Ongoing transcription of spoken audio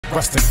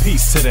Rest in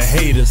peace to the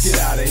haters. Get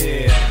out of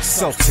here.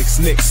 Celtics,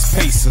 Knicks,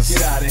 Pacers.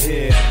 Get out of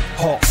here.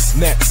 Hawks,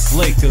 Nets,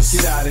 Lakers.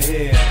 Get out of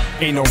here.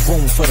 Ain't no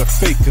room for the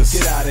fakers.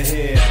 Get out of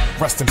here.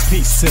 Rest in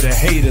peace to the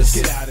haters.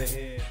 Get out of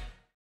here.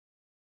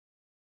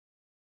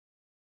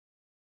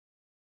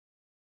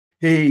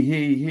 Hey,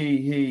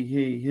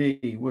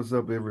 what's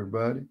up,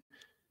 everybody?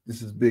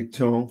 This is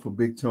BigTone for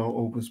BigTone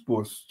Open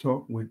Sportz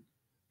Talk. We're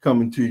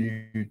coming to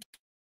you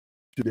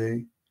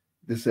today,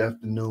 this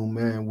afternoon,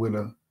 man, with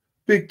a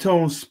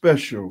BigTone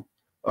special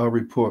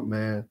report,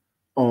 man,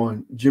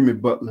 on Jimmy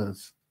Butler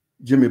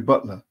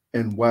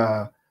and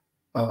why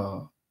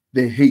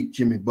they hate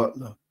Jimmy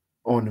Butler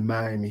on the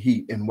Miami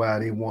Heat and why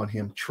they want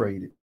him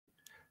traded.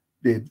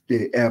 They're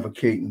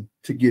advocating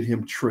to get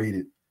him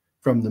traded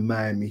from the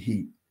Miami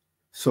Heat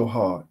so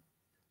hard.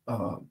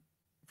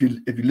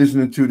 If you're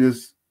listening to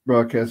this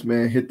broadcast,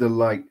 man, hit the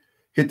like,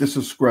 hit the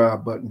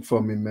subscribe button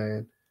for me,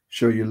 man.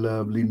 Show your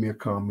love, leave me a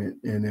comment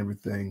and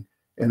everything.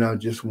 And I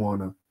just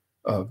want to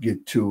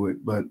get to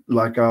it. But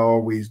like I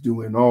always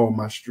do in all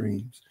my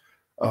streams,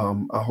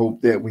 I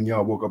hope that when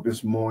y'all woke up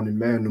this morning,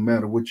 man, no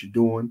matter what you're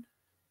doing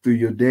through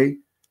your day,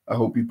 I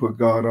hope you put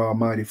God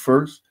Almighty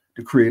first,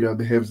 the creator of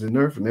the heavens and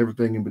earth and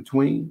everything in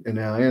between, and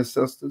our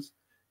ancestors.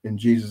 In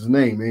Jesus'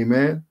 name,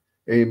 amen.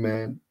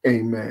 Amen.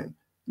 Amen.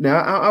 Now,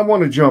 I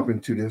want to jump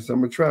into this. I'm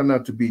going to try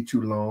not to be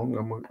too long.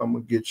 I'm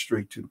going to get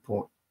straight to the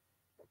point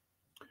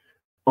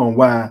on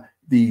why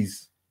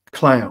these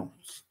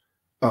clowns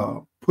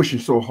are pushing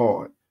so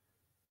hard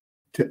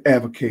to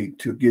advocate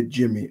to get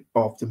Jimmy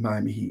off the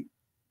Miami Heat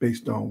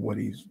based on what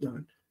he's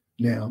done.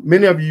 Now,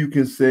 many of you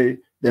can say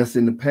that's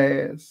in the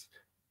past,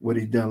 what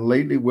he's done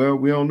lately. Well,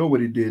 we don't know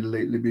what he did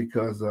lately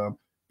because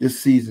this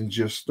season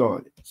just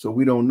started. So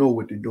we don't know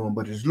what they're doing,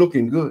 but it's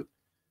looking good.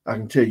 I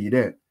can tell you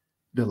that.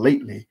 The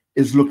lately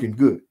is looking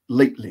good.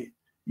 Lately,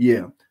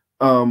 yeah.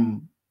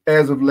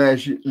 As of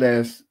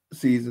last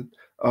season,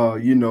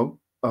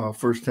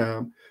 first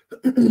time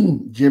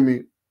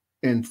Jimmy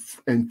and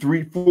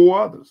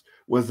 3-4 others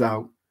was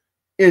out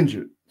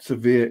injured,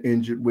 severe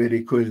injured, where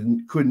they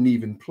couldn't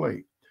even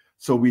play.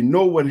 So we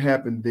know what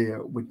happened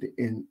there with the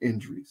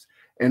injuries.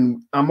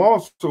 And I'm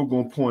also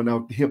going to point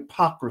out the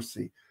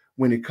hypocrisy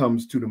when it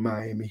comes to the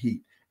Miami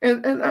Heat.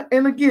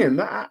 And again,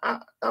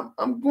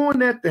 I'm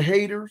going at the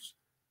haters,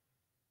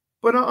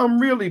 but I'm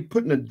really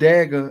putting a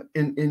dagger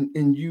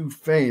in you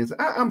fans.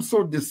 I'm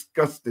so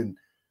disgusted.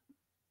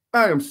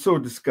 I am so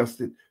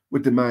disgusted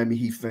with the Miami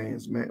Heat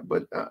fans, man.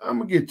 But I'm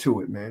going to get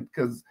to it, man,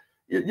 because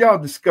y'all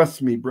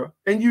disgust me, bro.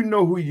 And you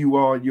know who you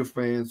are, your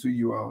fans, who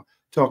you are,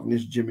 talking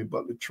this Jimmy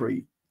Butler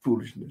trade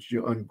foolishness,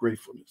 your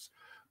ungratefulness.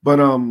 But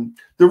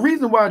the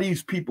reason why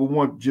these people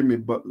want Jimmy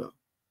Butler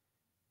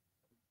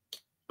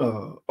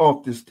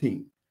off this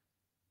team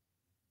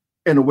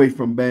and away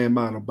from Bam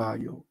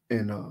Adebayo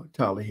and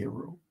Tyler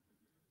Hero.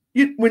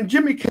 When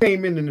Jimmy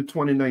came in the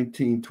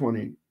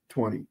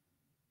 2019-2020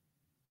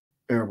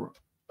 era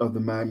of the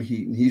Miami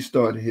Heat, and he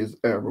started his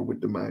era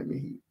with the Miami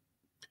Heat,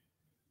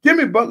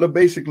 Jimmy Butler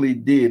basically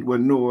did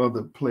what no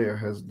other player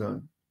has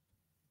done,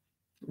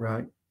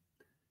 right?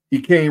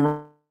 He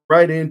came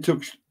right in,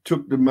 took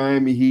the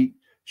Miami Heat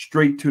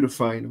straight to the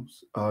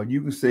finals.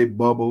 You can say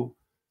bubble.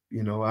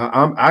 You know,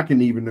 I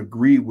can even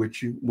agree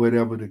with you,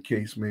 whatever the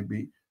case may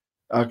be.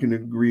 I can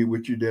agree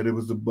with you that it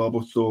was a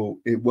bubble, so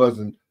it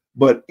wasn't.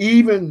 But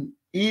even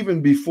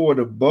before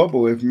the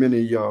bubble, if many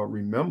of y'all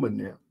remember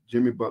now,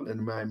 Jimmy Butler and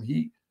the Miami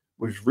Heat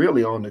was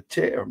really on the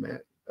tear, man.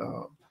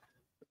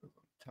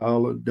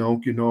 Tyler,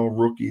 Duncan, all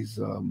rookies,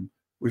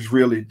 was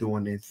really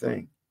doing their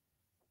thing.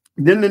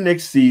 Then the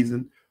next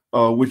season,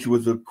 which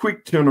was a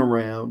quick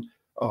turnaround,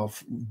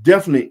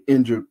 definitely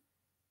injured,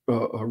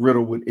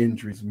 riddled with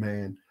injuries,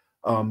 man.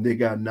 They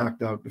got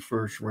knocked out the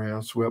first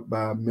round, swept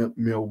by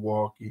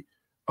Milwaukee.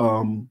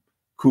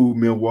 Cool,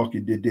 Milwaukee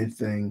did their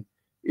thing.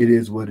 It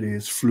is what it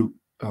is, fluke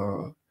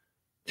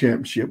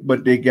championship,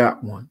 but they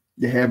got one.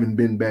 They haven't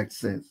been back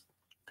since.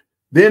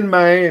 Then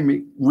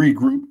Miami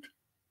regrouped.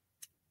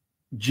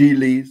 G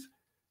Leagues,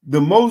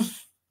 the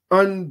most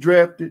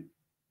undrafted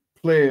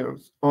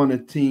players on a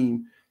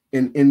team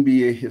in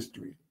NBA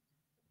history.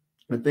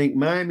 I think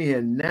Miami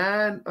had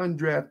 9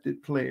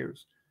 undrafted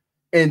players,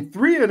 and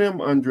 3 of them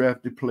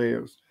undrafted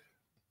players,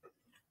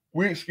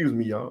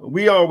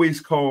 we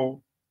always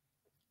call,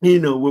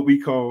 what we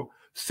call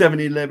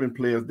 7-11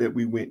 players that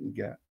we went and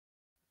got.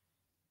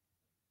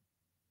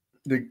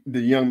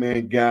 The young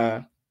man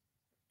Guy,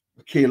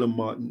 Caleb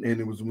Martin, and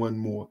there was one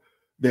more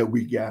that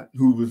we got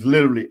who was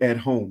literally at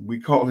home. We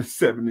call it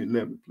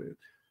 7-11 players.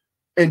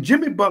 And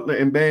Jimmy Butler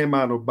and Bam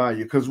Adebayo,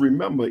 because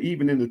remember,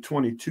 even in the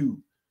 22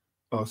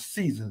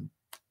 season,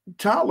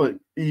 Tyler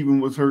even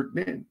was hurt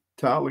then.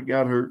 Tyler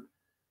got hurt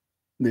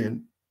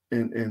then,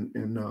 and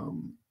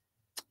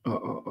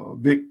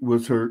Vic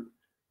was hurt,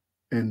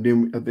 and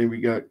then I think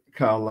we got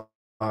Kyle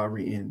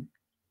Lowry in.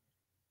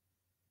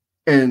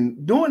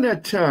 And during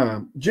that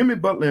time, Jimmy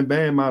Butler and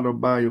Bam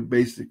Adebayo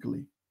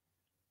basically,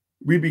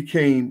 we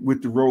became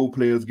with the role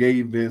players.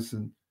 Gabe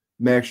Vincent,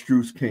 Max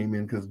Strus came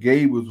in because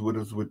Gabe was with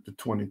us with the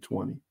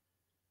 2020.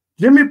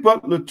 Jimmy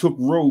Butler took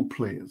role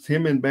players,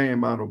 him and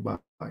Bam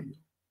Adebayo,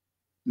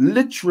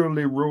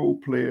 literally role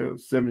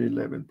players,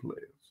 7-11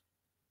 players,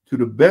 to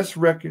the best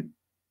record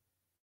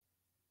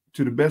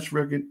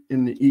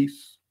in the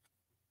East.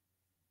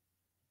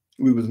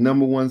 We was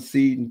number 1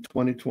 seed in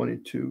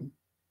 2022.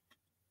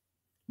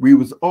 We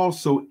was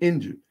also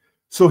injured.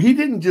 So he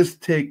didn't just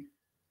take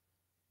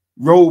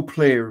role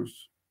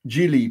players,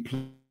 G League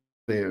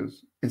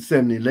players, and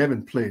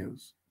 7-11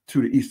 players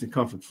to the Eastern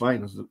Conference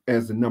Finals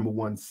as the number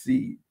 1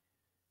 seed.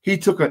 He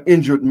took an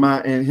injured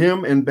and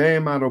him and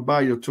Bam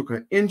Adebayo took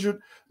an injured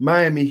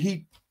Miami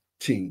Heat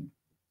team.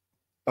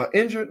 An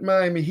injured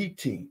Miami Heat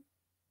team.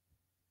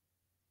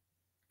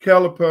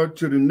 Caliper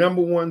to the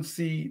number 1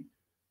 seed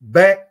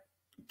back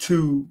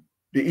to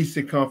the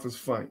Eastern Conference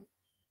Finals.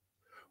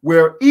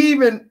 Where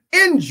even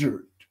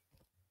injured,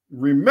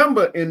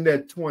 remember in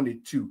that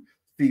 22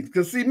 season,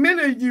 because see,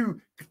 many of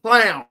you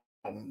clowns,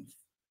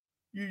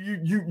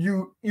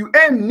 you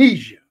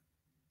amnesia,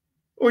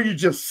 or you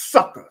just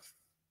suckers.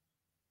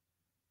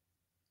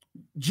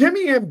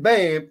 Jimmy and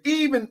Bam,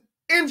 even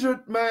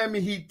injured Miami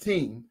Heat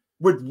team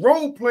with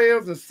role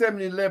players and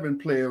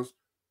 7-11 players,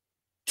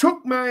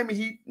 took Miami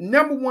Heat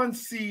number 1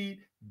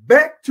 seed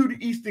back to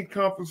the Eastern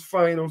Conference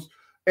Finals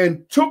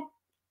and took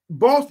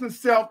Boston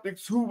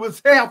Celtics, who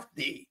was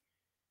healthy,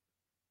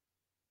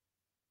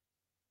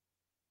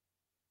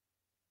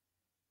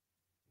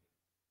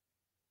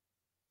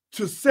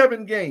 to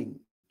 7 games.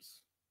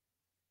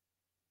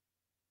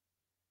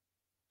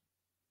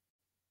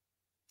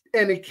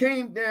 And it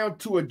came down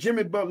to a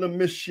Jimmy Butler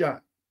missed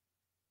shot.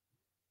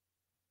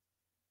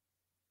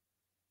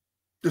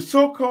 The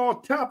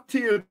so-called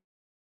top-tier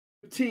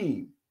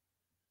team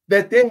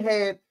that they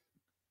had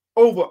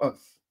over us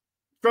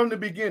from the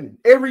beginning,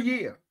 every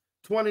year,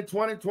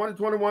 2020,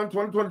 2021,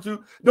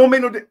 2022, don't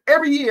make no difference.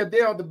 Every year, they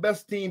are the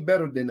best team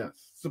better than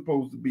us,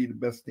 supposed to be the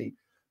best team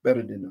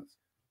better than us.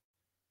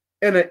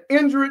 And an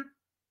injured,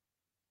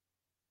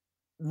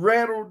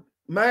 rattled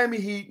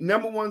Miami Heat,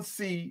 number 1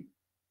 seed,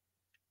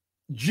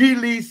 G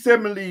League,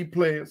 7-league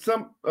players,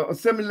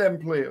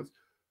 7-11 players,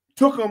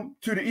 took them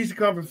to the Eastern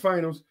Conference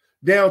Finals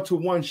down to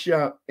 1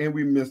 shot, and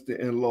we missed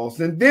it and lost.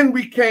 And then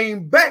we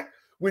came back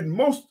with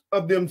most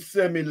of them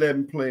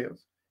 7-11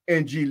 players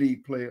and G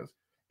League players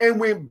and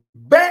went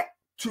back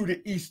to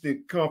the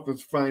Eastern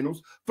Conference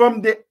Finals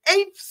from the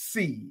 8th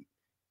seed,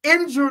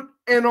 injured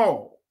and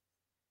all.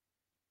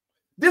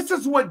 This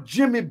is what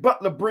Jimmy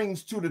Butler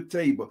brings to the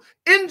table,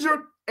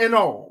 injured and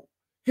all,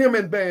 him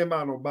and Bam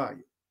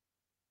Adebayo.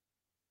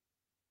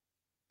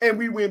 And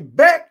we went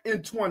back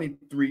in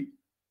 23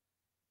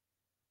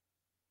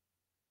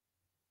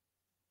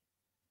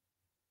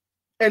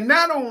 and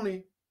not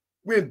only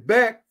went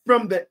back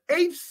from the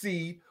 8th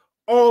seed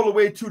all the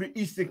way to the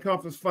Eastern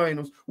Conference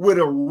Finals with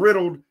a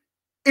riddled,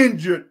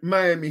 injured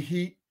Miami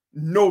Heat,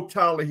 no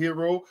Tyler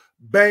Hero,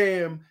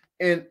 Bam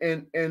and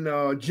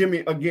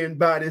Jimmy again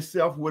by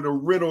themselves with a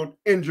riddled,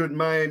 injured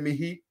Miami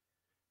Heat,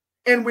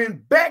 and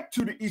went back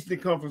to the Eastern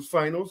Conference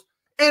Finals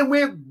and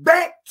went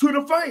back to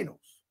the finals.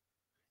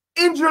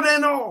 Injured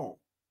and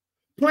all,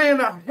 playing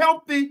a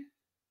healthy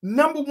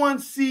number 1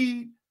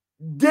 seed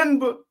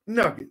Denver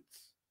Nuggets.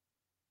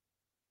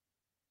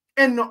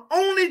 And the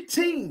only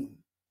team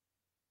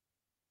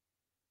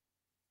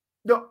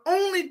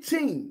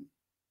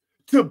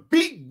to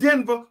beat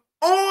Denver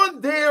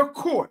on their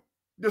court,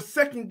 the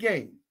second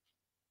game,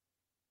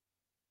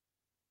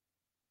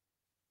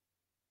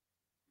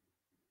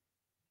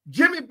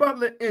 Jimmy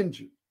Butler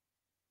injured,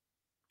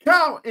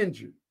 Kyle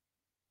injured,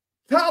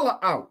 Tyler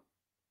out.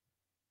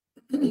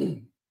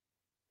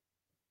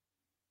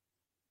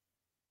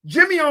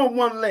 Jimmy on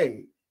 1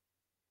 leg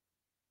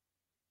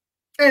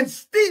and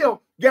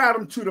still got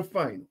him to the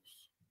finals.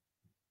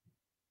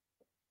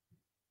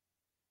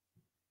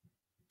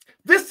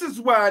 This is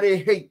why they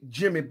hate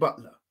Jimmy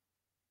Butler.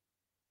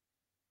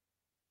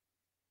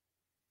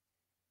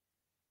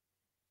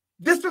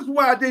 This is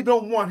why they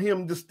don't want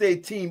him to stay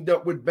teamed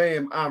up with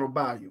Bam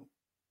Adebayo.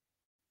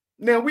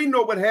 Now, we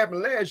know what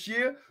happened last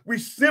year. We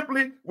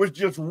simply was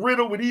just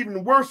riddled with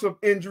even worse of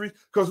injuries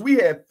because we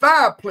had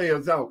 5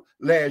 players out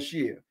last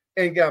year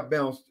and got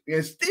bounced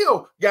and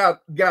still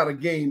got a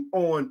game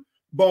on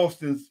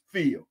Boston's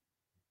field.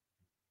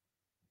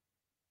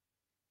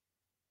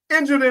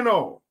 Injured and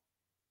all.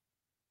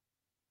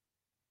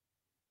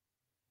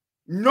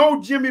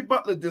 No Jimmy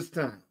Butler this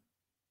time.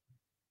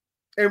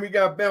 And we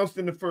got bounced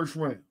in the first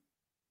round.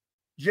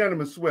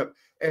 Gentlemen swept,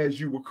 as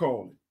you were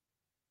calling.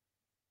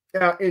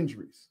 Our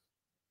injuries.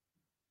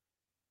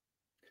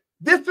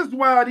 This is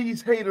why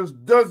these haters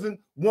doesn't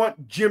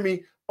want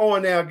Jimmy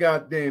on our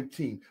goddamn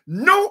team.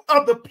 No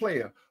other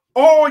player,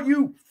 all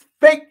you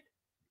fake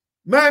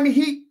Miami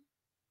Heat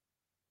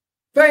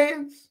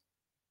fans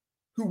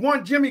who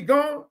want Jimmy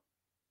gone,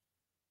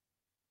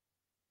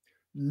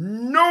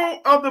 no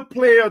other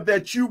player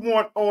that you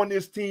want on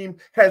this team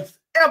has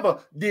ever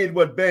did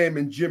what Bam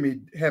and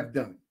Jimmy have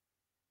done.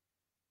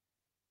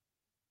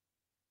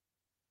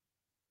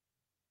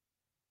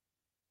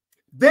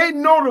 They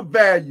know the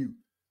value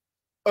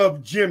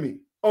of Jimmy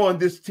on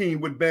this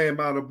team with Bam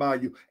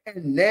Adebayo.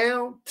 And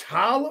now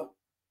Tyler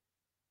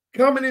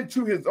coming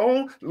into his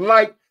own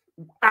like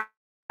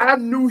I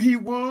knew he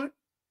would.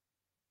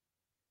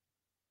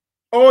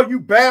 All you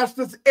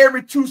bastards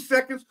every 2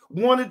 seconds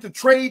wanted to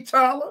trade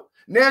Tyler.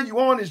 Now you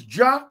on his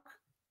jock.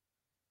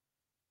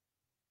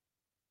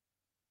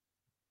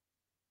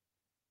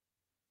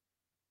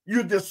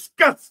 You're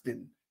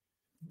disgusting.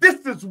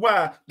 This is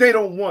why they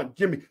don't want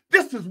Jimmy.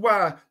 This is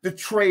why the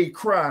trade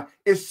cry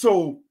is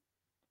so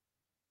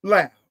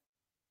loud.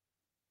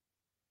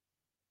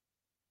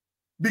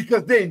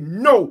 Because they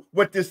know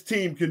what this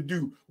team can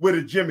do with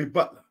a Jimmy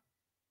Butler,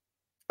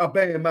 a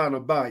Bam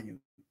Adebayo,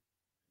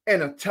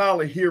 and a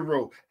Tyler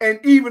Hero, and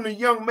even a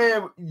young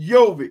man,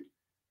 Jovic.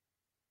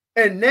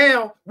 And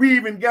now we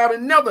even got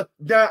another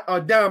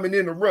diamond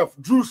in the rough,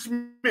 Drew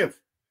Smith,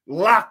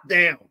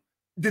 lockdown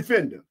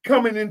defender,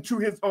 coming into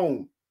his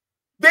own.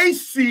 They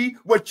see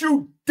what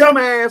you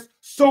dumbass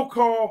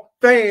so-called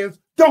fans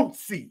don't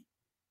see.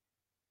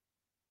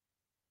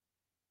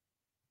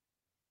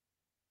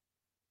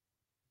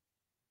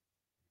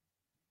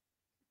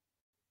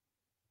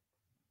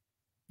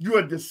 You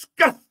are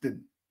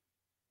disgusting.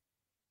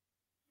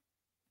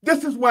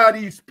 This is why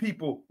these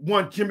people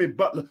want Jimmy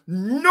Butler.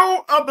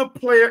 No other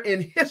player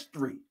in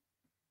history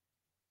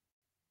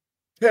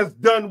has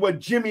done what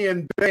Jimmy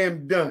and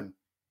Bam done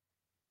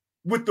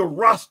with the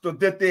roster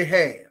that they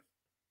have.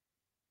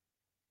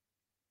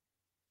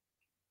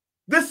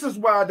 This is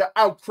why the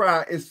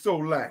outcry is so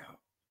loud.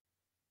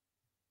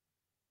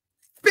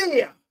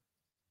 Fear.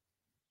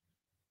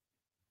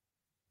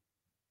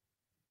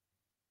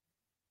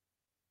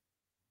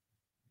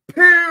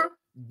 Pure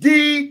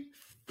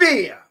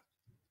fear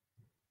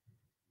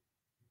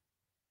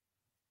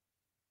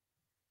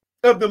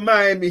of the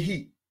Miami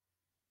Heat,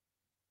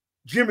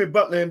 Jimmy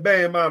Butler and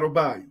Bam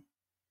Adebayo,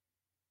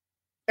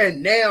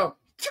 and now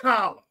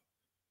Tyler.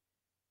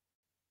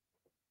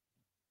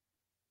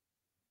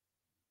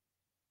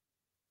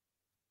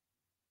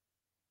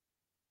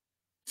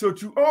 So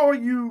to all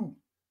you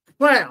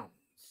clowns,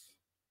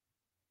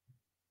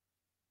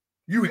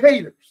 you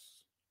haters,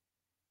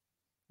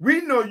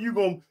 we know you're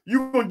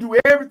gonna do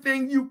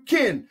everything you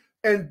can,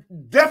 and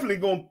definitely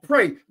gonna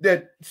pray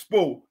that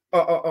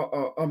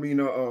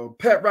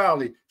Pat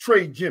Riley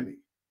trade Jimmy.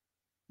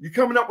 You're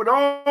coming up with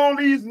all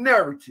these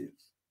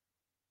narratives,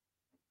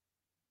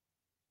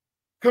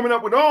 coming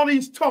up with all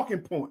these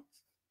talking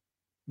points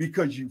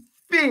because you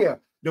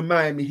fear the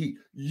Miami Heat.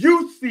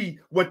 You see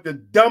what the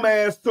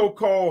dumbass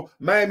so-called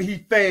Miami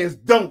Heat fans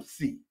don't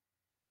see.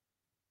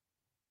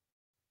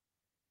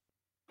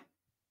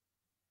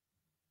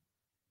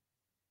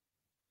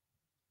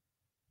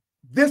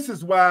 This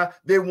is why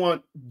they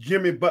want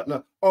Jimmy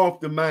Butler off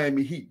the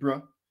Miami Heat,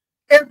 bro.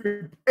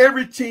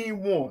 Every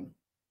team won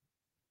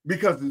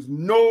because there's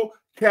no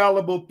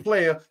caliber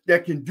player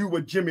that can do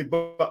what Jimmy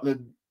Butler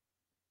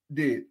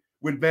did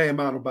with Bam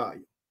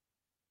Adebayo.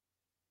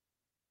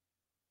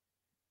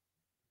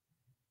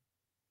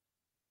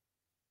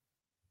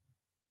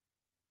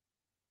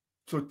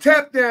 So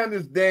tap down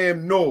this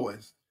damn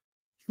noise,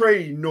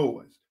 trade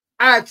noise.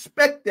 I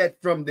expect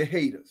that from the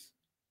haters.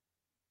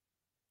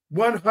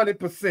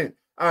 100%.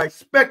 I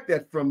expect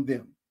that from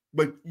them.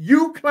 But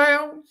you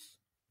clowns,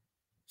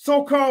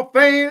 so-called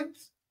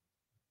fans,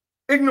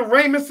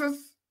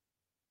 ignoramuses,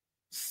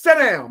 sit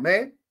down,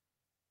 man.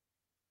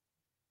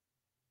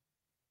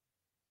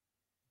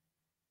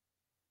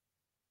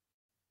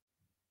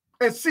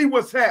 And see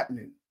what's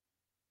happening.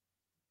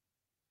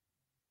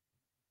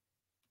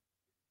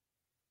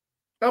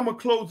 I'm going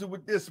to close it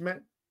with this,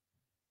 man.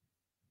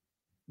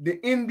 The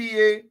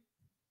NBA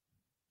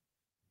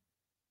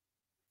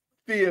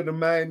fear the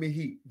Miami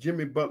Heat,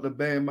 Jimmy Butler,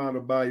 Bam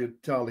Adebayo,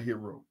 Tyler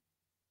Hero.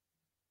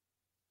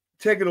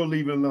 Take it or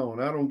leave it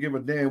alone. I don't give a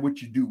damn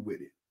what you do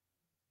with it.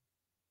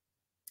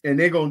 And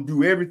they're going to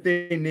do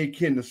everything they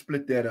can to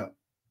split that up.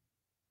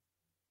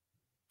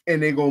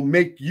 And they're going to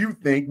make you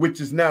think,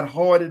 which is not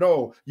hard at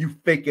all, you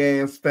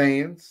fake-ass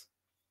fans,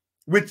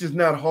 which is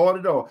not hard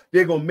at all.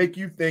 They're going to make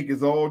you think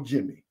it's all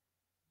Jimmy.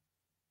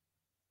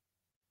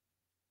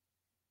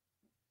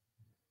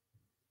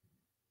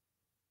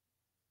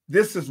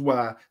 This is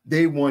why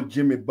they want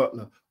Jimmy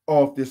Butler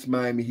off this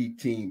Miami Heat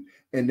team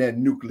and that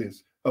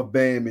nucleus of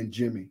Bam and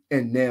Jimmy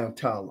and now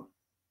Tyler.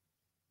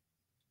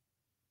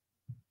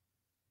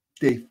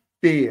 They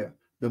fear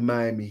the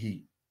Miami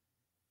Heat.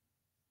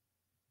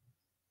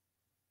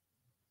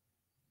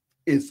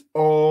 It's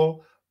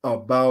all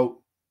about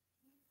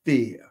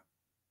fear.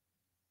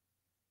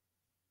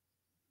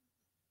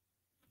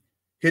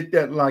 Hit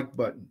that like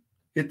button.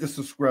 Hit the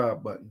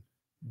subscribe button.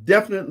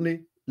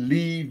 Definitely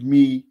leave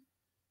me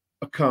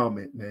a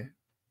comment, man.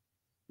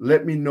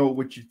 Let me know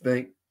what you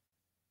think.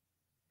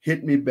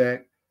 Hit me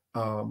back.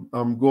 I'm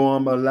going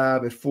on my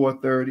live at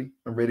 4:30.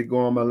 I'm ready to go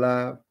on my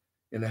live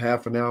in a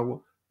half an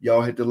hour.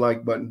 Y'all hit the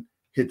like button,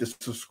 hit the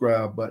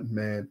subscribe button,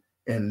 man,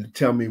 and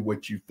tell me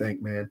what you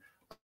think, man.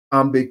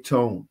 I'm Big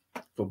Tone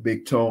for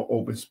BigTone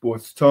Open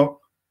Sportz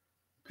Talk.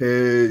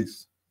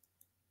 Peace.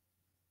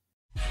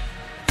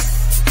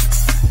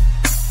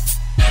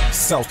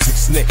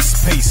 Celtics,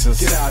 Knicks, Pacers.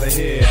 Get out of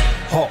here.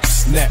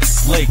 Hawks,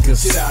 Nets,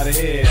 Lakers. Get out of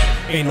here.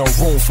 Ain't no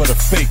room for the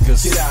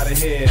fakers. Get out of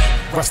here.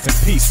 Rest in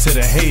peace to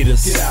the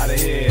haters. Get out of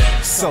here.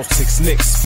 Celtics, Knicks,